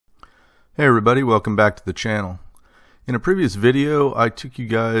Hey everybody, welcome back to the channel. In a previous video, I took you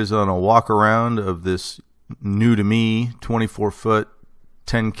guys on a walk around of this new to me 24-foot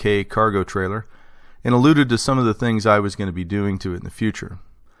 10K cargo trailer and alluded to some of the things I was going to be doing to it in the future.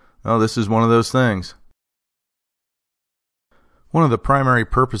 Well, this is one of those things. One of the primary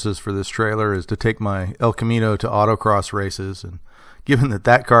purposes for this trailer is to take my El Camino to autocross races, and given that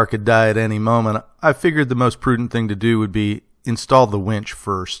that car could die at any moment, I figured the most prudent thing to do would be install the winch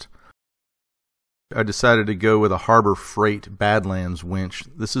first. I decided to go with a Harbor Freight Badlands winch.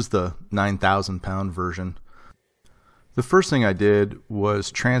 This is the 9,000 pound version. The first thing I did was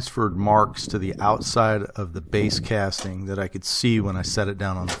transferred marks to the outside of the base casting that I could see when I set it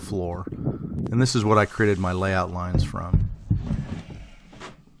down on the floor. And this is what I created my layout lines from.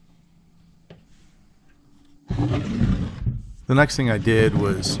 The next thing I did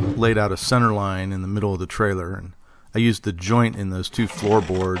was laid out a center line in the middle of the trailer, and I used the joint in those two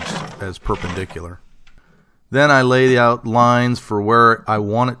floorboards as perpendicular. Then I laid out lines for where I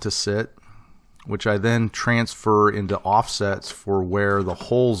want it to sit, which I then transfer into offsets for where the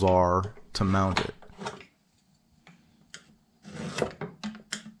holes are to mount it.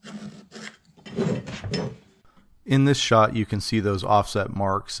 In this shot you can see those offset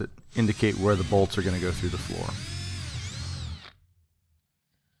marks that indicate where the bolts are going to go through the floor.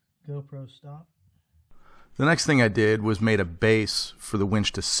 GoPro stop. The next thing I did was made a base for the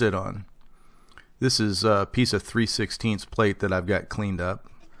winch to sit on. This is a piece of 3/16 plate that I've got cleaned up.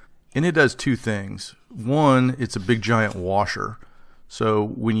 And it does two things. One, it's a big giant washer. So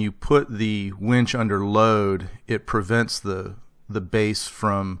when you put the winch under load, it prevents the base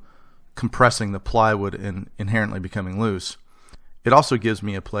from compressing the plywood and inherently becoming loose. It also gives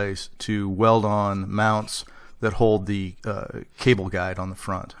me a place to weld on mounts that hold the cable guide on the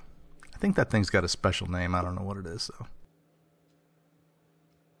front. I think that thing's got a special name. I don't know what it is though.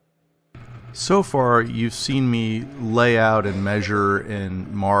 So far you've seen me lay out and measure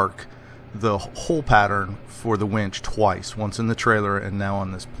and mark the hole pattern for the winch twice, once in the trailer and now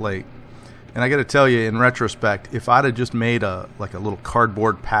on this plate. And I got to tell you, in retrospect, if I'd have just made a little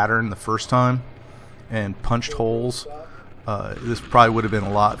cardboard pattern the first time and punched holes, this probably would have been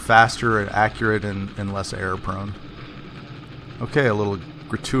a lot faster and accurate and less error prone. Okay, a little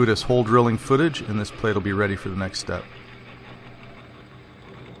gratuitous hole drilling footage, and this plate will be ready for the next step.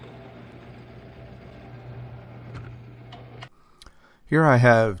 Here I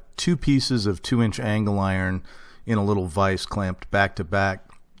have two pieces of 2-inch angle iron in a little vise clamped back to back.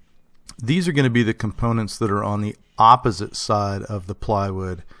 These are going to be the components that are on the opposite side of the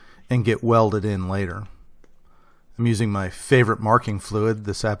plywood and get welded in later. I'm using my favorite marking fluid.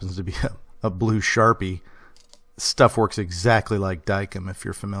 This happens to be a blue Sharpie. Stuff works exactly like Dykem if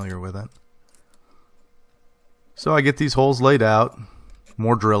you're familiar with it. So I get these holes laid out,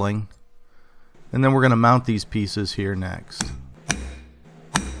 more drilling, and then we're going to mount these pieces here next.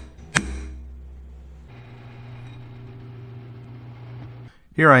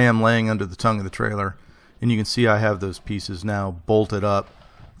 Here I am laying under the tongue of the trailer, and you can see I have those pieces now bolted up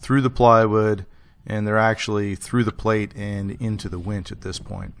through the plywood, and they're actually through the plate and into the winch at this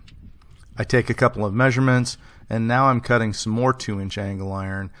point. I take a couple of measurements, and now I'm cutting some more 2-inch angle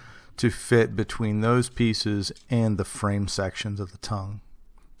iron to fit between those pieces and the frame sections of the tongue.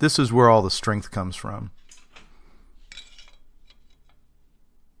 This is where all the strength comes from.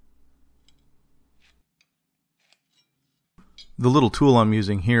 The little tool I'm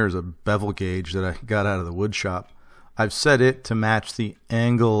using here is a bevel gauge that I got out of the wood shop. I've set it to match the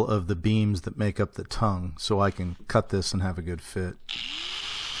angle of the beams that make up the tongue so I can cut this and have a good fit.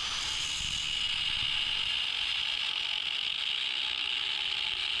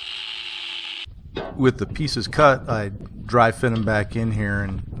 With the pieces cut, I dry fit them back in here,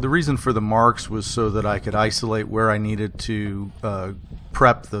 and the reason for the marks was so that I could isolate where I needed to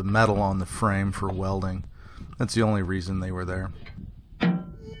prep the metal on the frame for welding. That's the only reason they were there.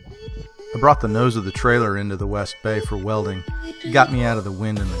 I brought the nose of the trailer into the West Bay for welding. It got me out of the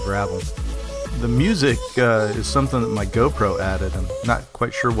wind and the gravel. The music is something that my GoPro added. I'm not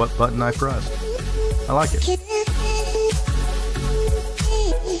quite sure what button I pressed. I like it.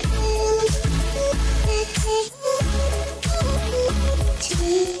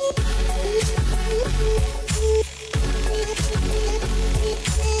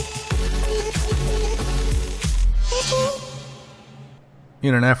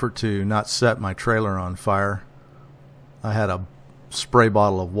 In an effort to not set my trailer on fire, I had a spray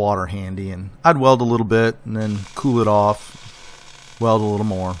bottle of water handy, and I'd weld a little bit and then cool it off, weld a little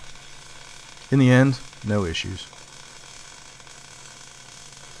more. In the end, no issues.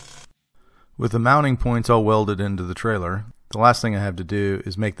 With the mounting points all welded into the trailer, The last thing I have to do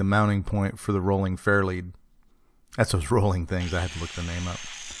is make the mounting point for the rolling fair lead. That's those rolling things. I had to look the name up.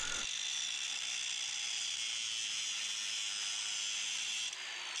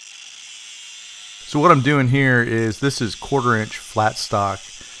 So what I'm doing here is, this is 1/4 inch flat stock,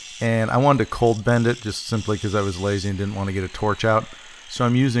 and I wanted to cold bend it just simply because I was lazy and didn't want to get a torch out. So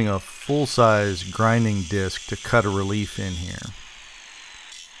I'm using a full-size grinding disc to cut a relief in here.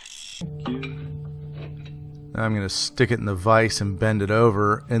 Now I'm going to stick it in the vise and bend it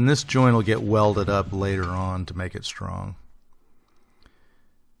over, and this joint will get welded up later on to make it strong.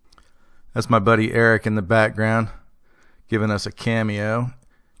 That's my buddy Eric in the background giving us a cameo.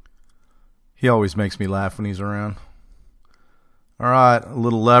 He always makes me laugh when he's around. Alright, a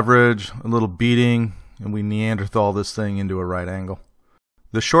little leverage, a little beating, and we Neanderthal this thing into a right angle.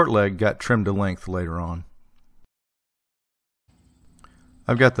 The short leg got trimmed to length later on.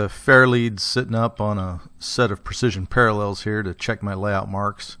 I've got the fair lead sitting up on a set of precision parallels here to check my layout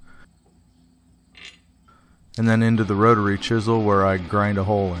marks. And then into the rotary chisel where I grind a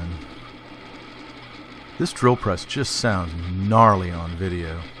hole in. This drill press just sounds gnarly on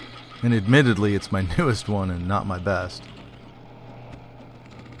video. And admittedly, it's my newest one and not my best.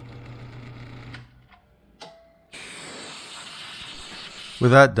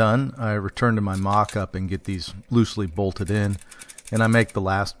 With that done, I return to my mock-up and get these loosely bolted in, and I make the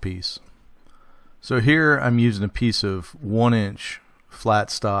last piece. So here I'm using a piece of 1 inch flat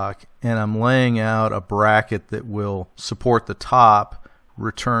stock, and I'm laying out a bracket that will support the top,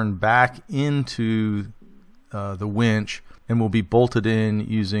 return back into the winch, and will be bolted in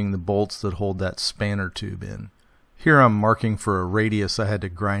using the bolts that hold that spanner tube in. Here I'm marking for a radius I had to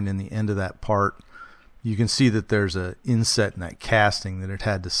grind in the end of that part. You can see that there's an inset in that casting that it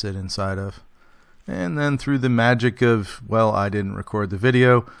had to sit inside of. And then through the magic of, well, I didn't record the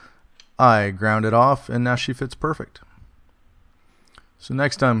video, I ground it off, and now she fits perfect. So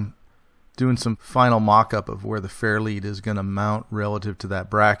next I'm doing some final mock-up of where the fair lead is going to mount relative to that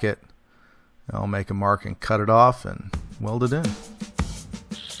bracket. I'll make a mark and cut it off and weld it in.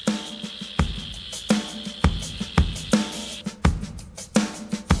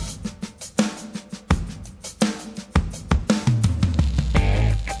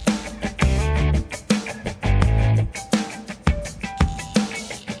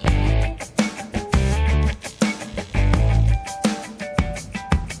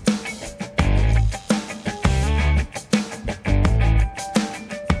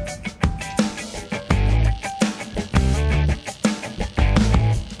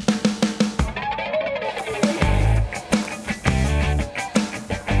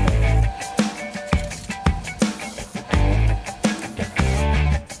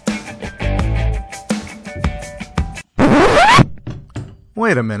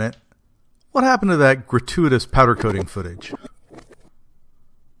 Wait a minute. What happened to that gratuitous powder coating footage?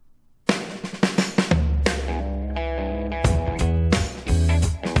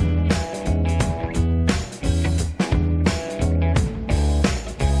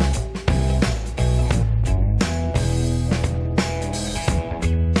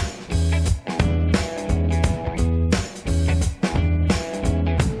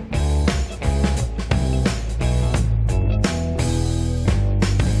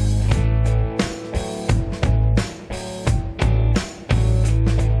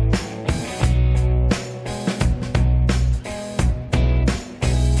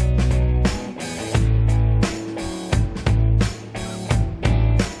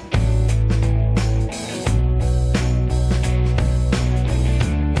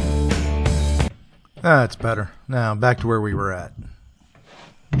 That's better. Now back to where we were at.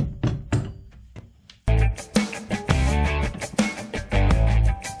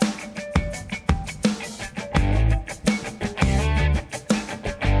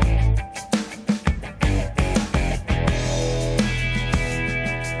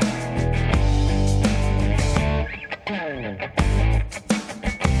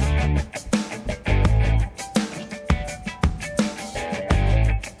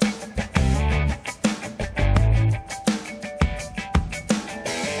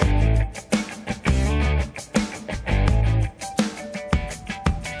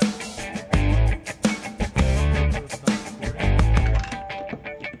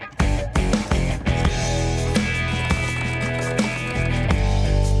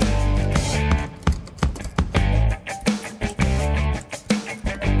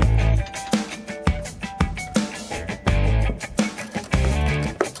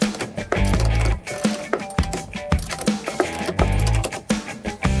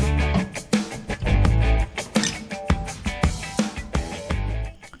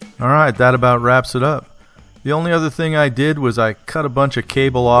 Alright, that about wraps it up. The only other thing I did was I cut a bunch of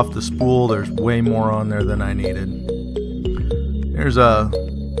cable off the spool. There's way more on there than I needed. Here's a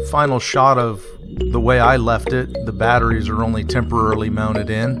final shot of the way I left it. The batteries are only temporarily mounted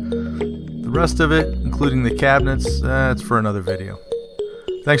in. The rest of it, including the cabinets, that's for another video.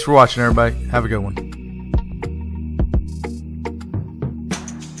 Thanks for watching, everybody. Have a good one.